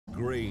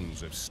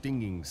grains of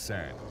stinging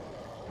sand,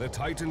 the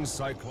Titan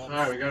Cyclops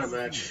Alright, we got a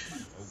match.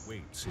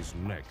 Awaits his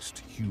next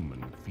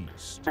human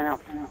feast. I know,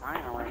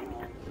 finally.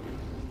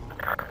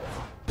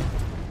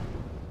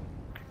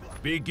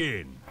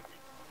 Begin.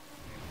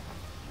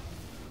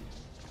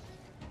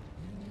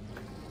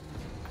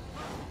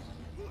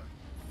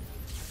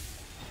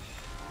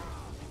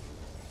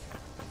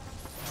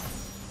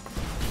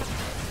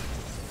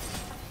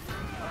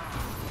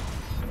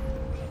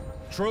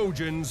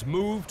 Trojans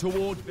move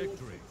toward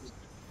victory.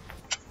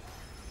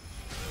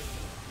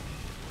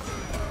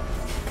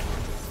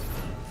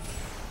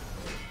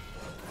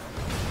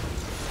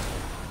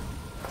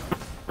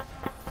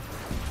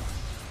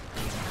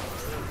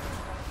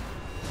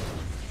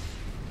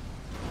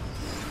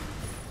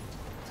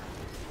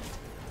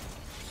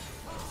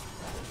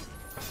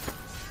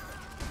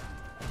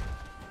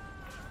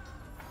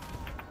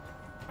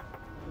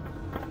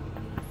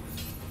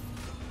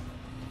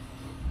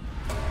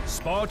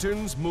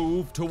 Spartans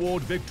move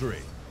toward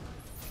victory.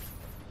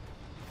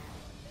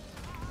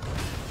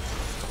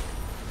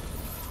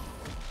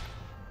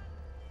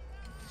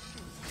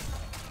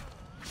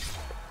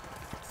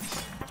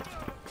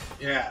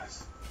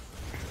 Yes.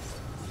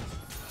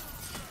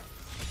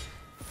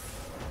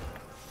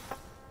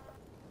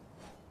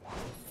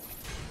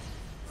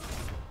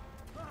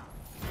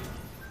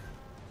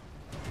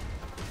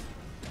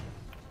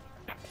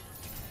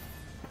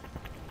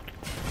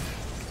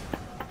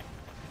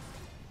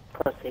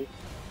 Pussy.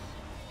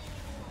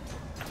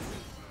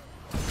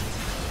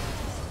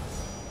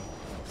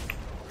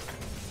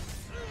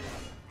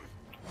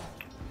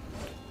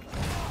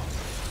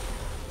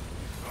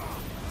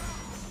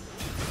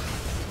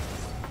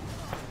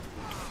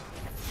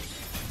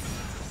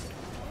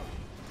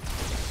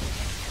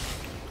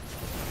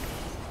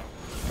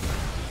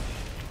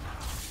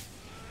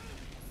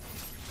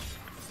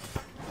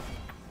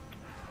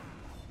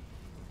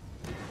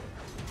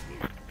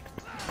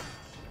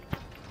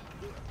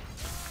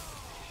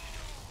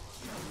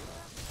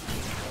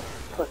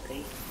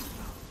 Pussy.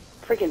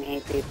 Freaking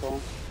hate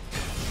people.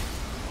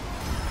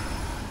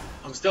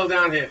 I'm still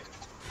down here.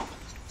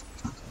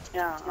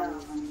 Yeah,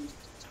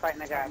 fighting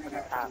the guy from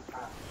the top.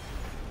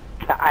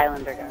 The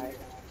Islander guy.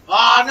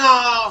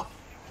 Oh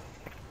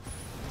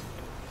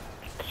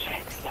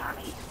Shit,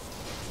 Yanni.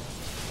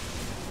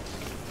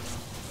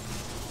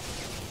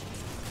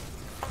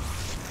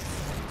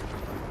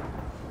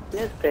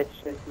 This bitch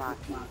just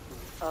mocked me.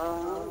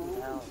 Oh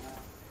no.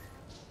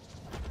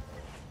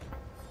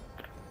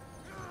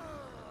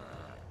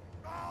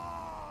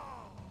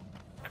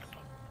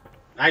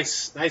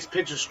 Nice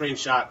picture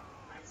screenshot.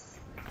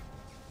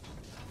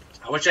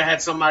 I wish I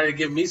had somebody to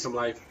give me some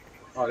life.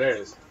 Oh, there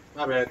it is.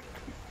 My bad.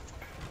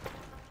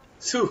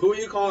 Sue, who are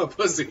you calling a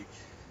pussy?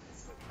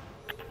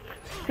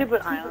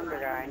 Stupid Islander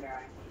guy.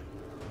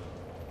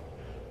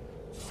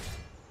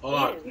 Hold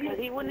on. Because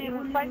he wouldn't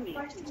even fight me.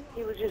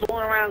 He was just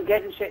going around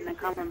getting shit and then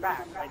coming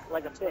back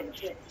like a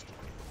bitch.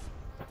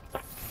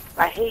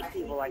 I hate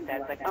people like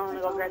that. It's like, oh, I'm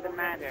gonna go grab the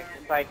magic.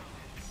 It's like,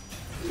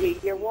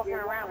 you're walking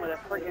around with a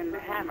friggin'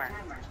 hammer.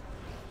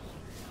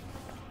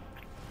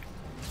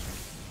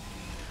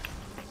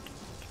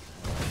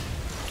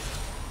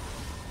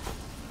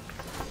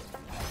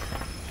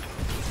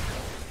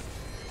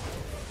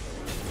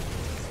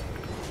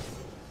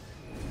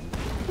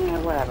 Yeah,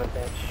 whatever,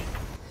 bitch.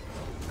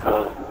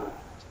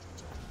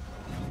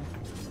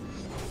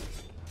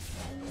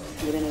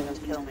 You didn't even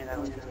kill me, that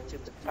was just a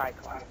stupid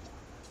cyclops.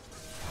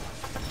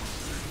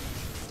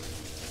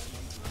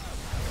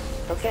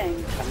 Okay,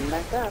 coming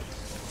back up.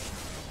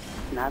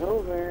 Not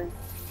over.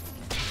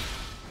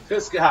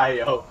 This guy,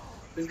 yo.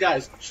 This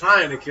guy's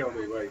trying to kill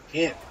me, but he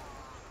can't.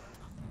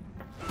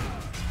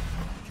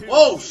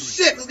 Oh,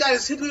 shit! This guy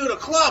just hit me with a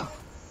club!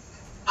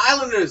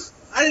 Islanders!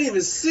 I didn't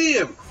even see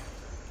him!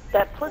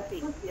 That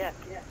pussy, yeah.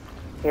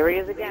 Here he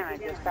is again, I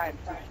just died.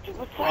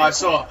 Oh, I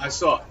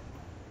saw.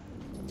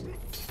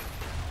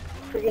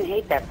 Freaking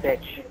hate that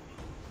bitch.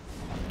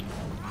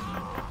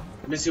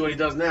 Let me see what he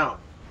does now.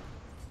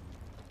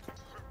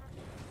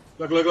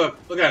 Look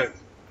at it.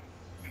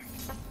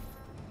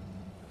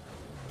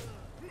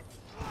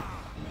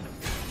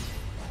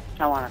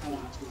 I want to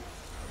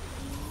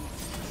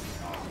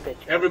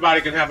bitch. Everybody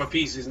can have a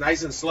piece. He's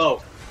nice and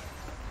slow.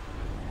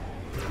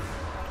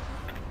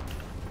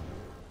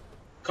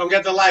 Come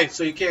get the life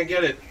so you can't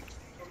get it.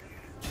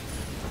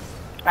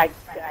 I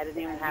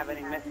didn't even have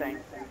any missing.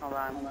 Hold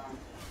on.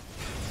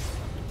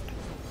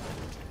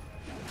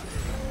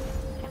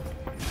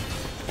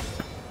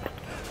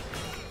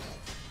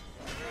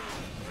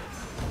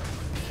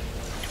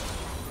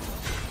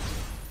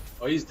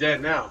 Oh, he's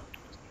dead now.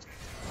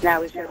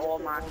 Now we should all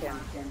mock him.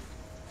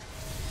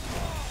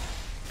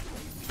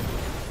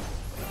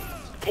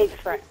 Takes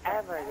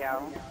forever,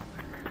 yo.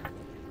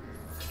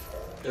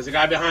 There's a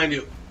guy behind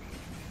you.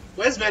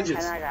 Where's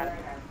Vengeance? And I got it.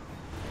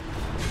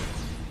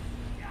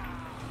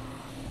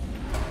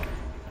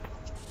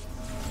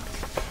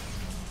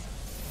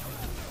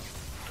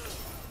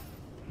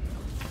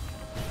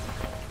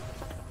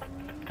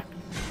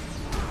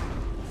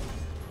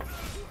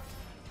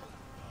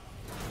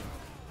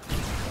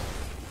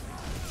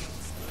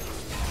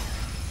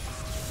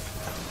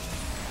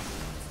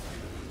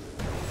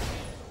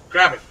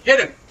 Grab it. Hit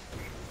him.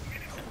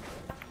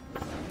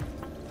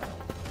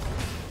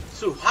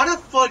 Sue, how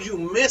the fuck you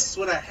miss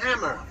with a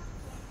hammer?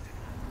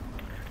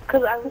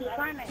 Because I was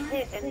trying to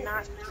hit and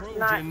not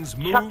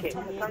chuck it.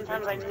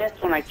 Sometimes I miss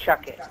when I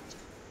chuck it.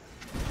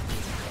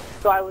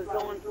 So I was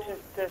going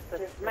just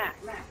to smack.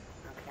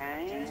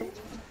 Okay.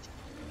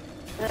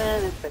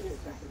 And it's such a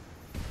thing.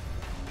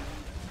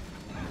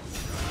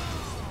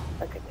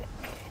 Look at this.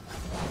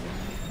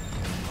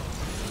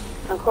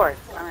 Of course,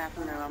 I'm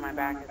asking her on my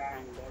back is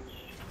kind of bitch.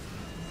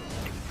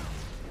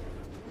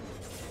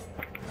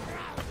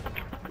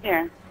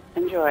 Here,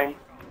 enjoy.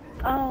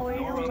 Oh, where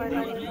you buddy?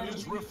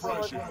 Is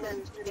refreshing.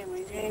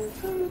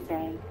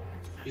 Okay.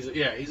 He's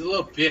a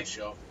little bitch,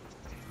 yo.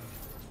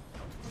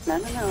 No,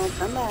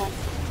 come back.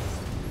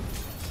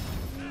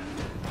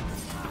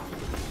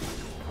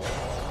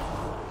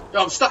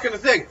 Yo, I'm stuck in the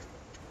thing.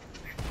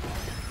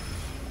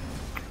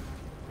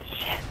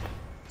 Shit.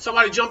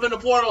 Somebody jump in the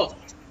portal.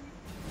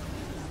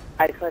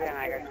 I couldn't.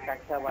 I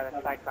got killed by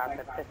the Cyclops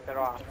that pissed it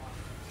off.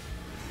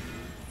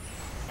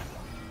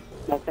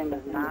 That thing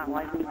does not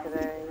like me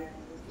today.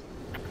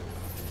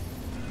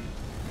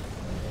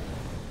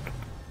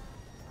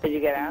 Did you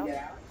get out?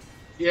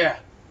 Yeah.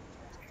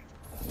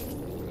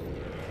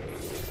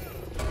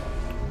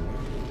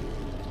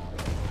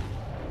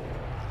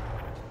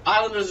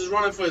 Islanders is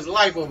running for his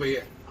life over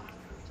here.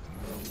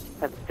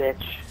 That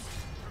bitch.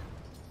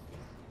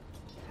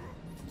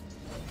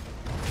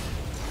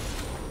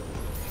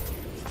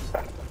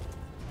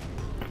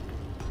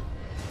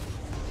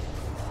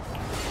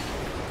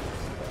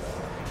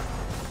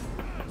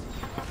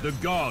 The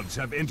gods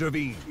have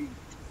intervened.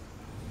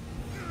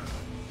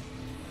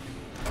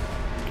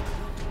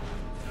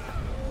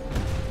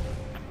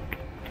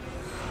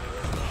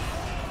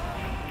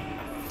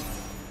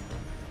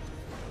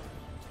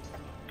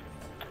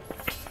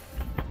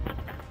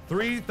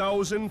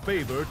 $3,000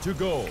 favor to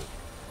go.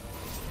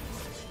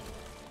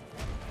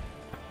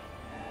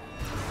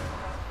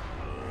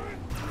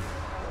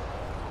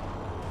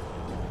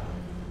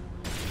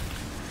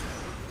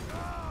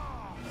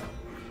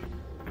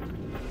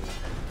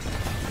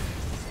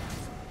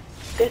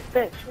 This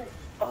bitch.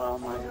 Oh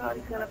my god,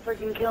 he's gonna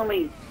freaking kill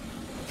me.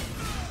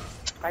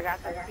 I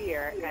got the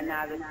spear, and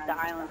now the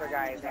Islander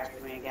guy is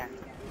after me again.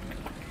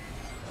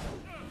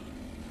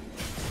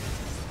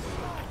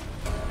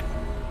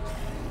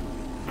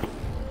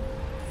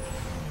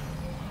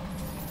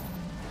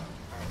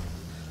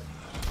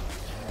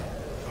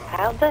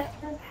 How the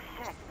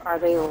heck are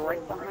they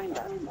right behind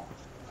us?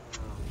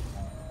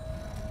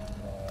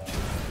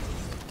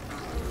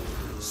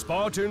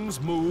 Spartans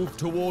move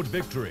toward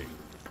victory.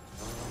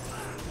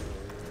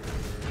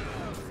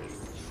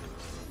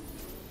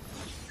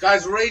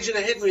 Guy's raging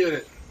to hit me with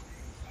it.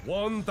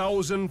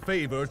 1,000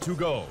 favor to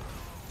go.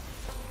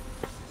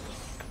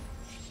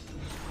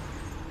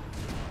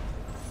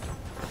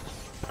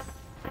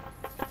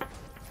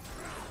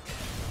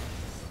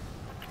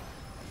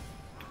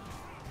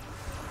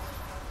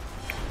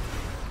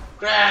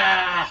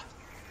 Ah!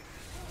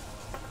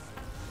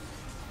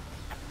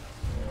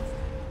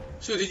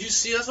 So did you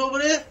see us over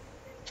there?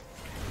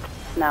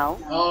 No.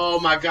 Oh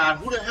my god,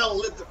 who the hell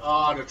lit the...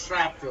 Oh, the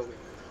trap building.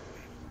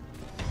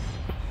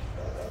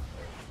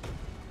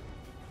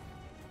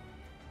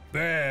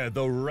 Bear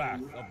the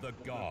wrath of the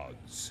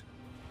gods.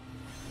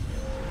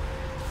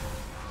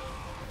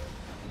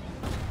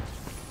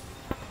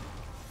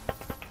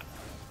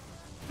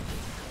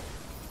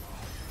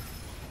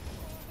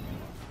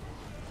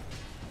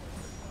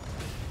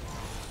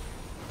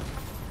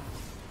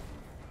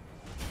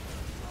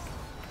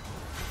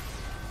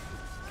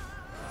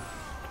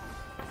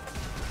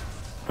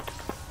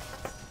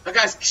 That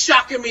guy's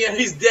shocking me and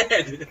he's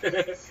dead.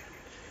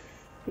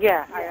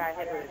 Yeah, I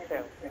hit it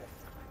too.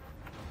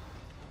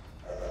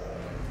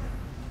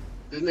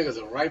 These niggas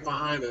are right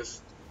behind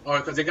us. Or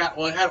because they got,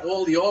 well, it had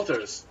all the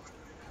altars.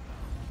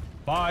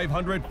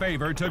 500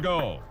 favor to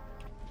go.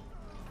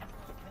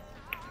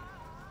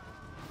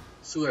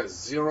 Sue has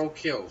 0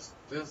 kills.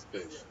 This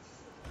bitch.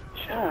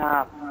 Shut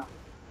up.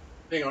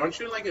 Hey, aren't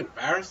you like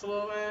embarrassed a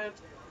little bit?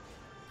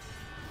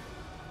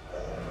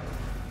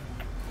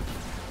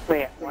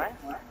 Wait, what?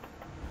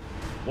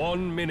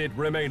 1 minute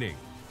remaining.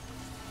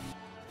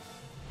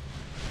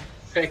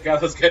 Thank God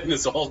I was getting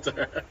this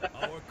altar.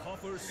 Our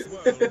coffers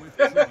swell with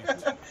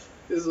tribute.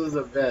 This was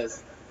the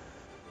best.